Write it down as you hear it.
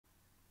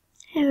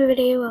Hey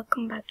everybody,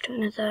 welcome back to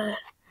another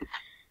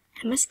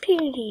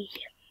MSPD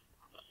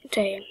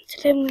day.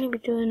 Today I'm going to be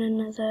doing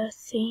another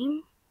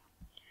theme,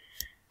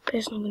 but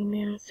it's not going to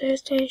be on a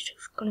Thursday, it's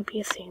just going to be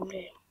a theme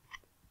day.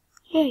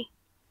 Yay!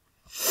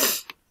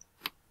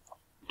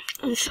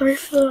 I'm sorry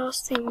for the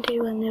last theme day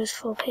when there was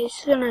 4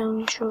 pages and I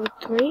only showed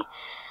 3.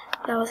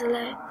 That was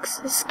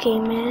Alexis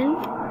Gaming.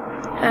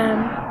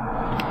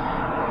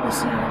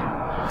 What's that?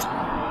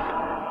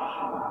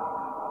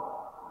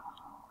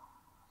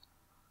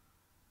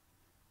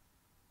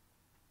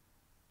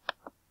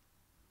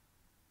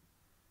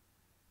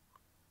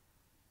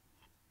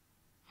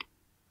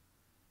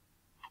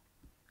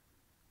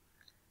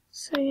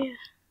 So yeah,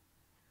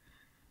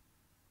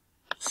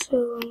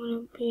 so I'm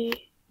gonna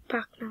be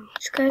back now.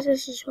 So guys,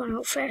 this is one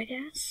outfit I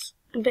guess,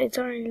 but it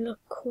doesn't really look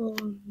cool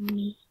on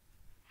me.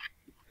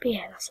 But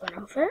yeah, that's one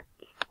outfit.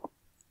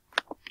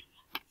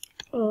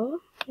 Or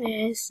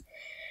there's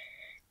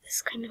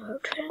this kind of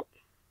outfit.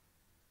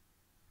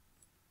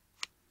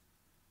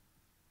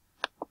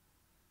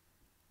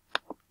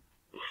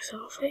 This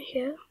outfit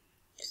here.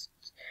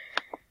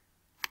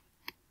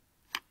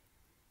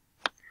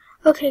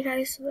 Okay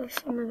guys, so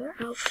that's another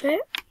outfit.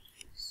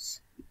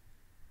 So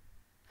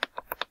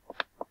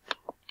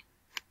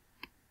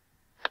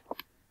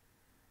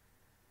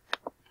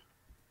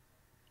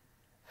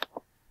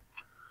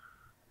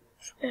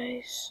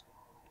guys,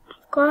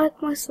 I've got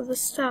like most of the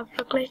stuff,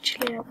 like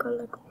literally I've got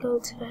like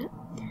loads of it.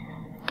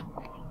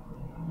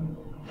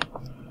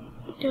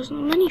 There's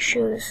not many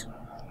shoes.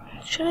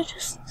 Should I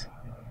just...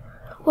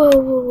 Whoa,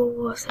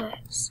 what's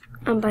this?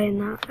 I'm buying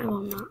that, I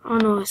want that. Oh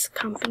no, it's a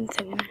camping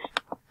thing in it.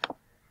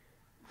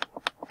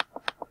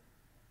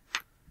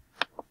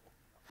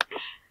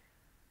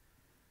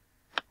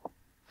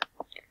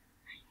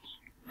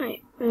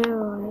 Wait.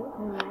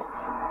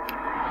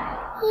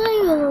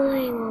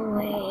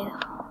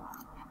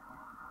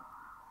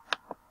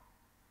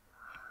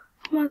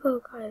 Oh my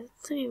god, guys,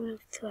 I don't even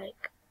have to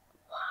like,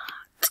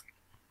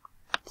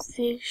 what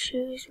these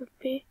shoes would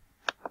be.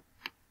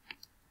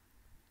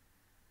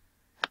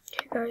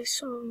 Okay guys,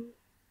 so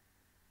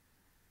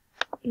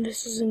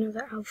this is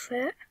another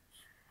outfit.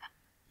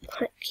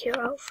 Quite cute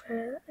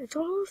outfit. I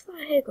don't know if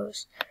that hair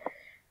goes.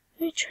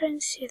 Let me try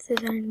and see if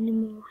there's any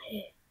more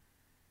hair.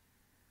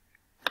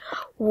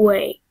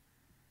 Wait.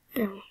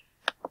 No.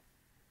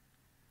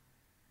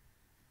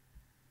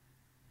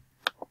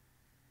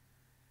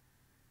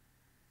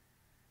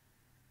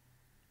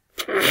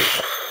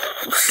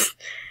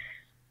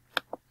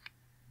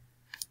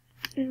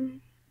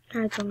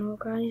 I don't know,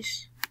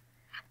 guys.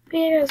 But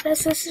yeah,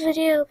 that's this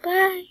video.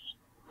 Bye.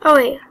 Oh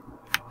wait.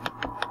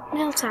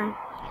 Mail time.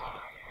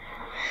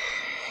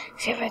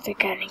 See if I did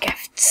get any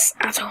gifts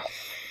at all.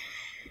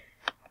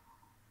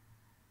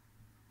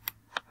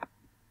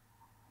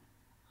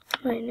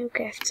 Wait, no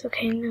gifts.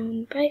 Okay,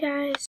 no. Bye, guys.